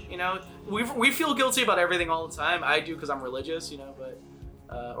guess. You know, we feel guilty about everything all the time. I do because I'm religious, you know, but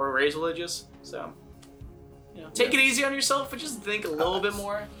or raised religious. So, you know, take it easy on yourself, but just think a little bit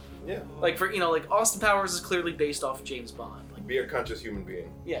more. Yeah. Like like Austin Powers is clearly based off of James Bond. Like, be a conscious human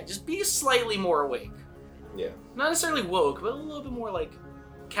being. Yeah, just be slightly more awake. Yeah. Not necessarily woke, but a little bit more like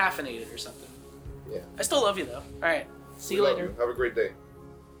caffeinated or something. Yeah. I still love you though. All right. See you later. Have a great day.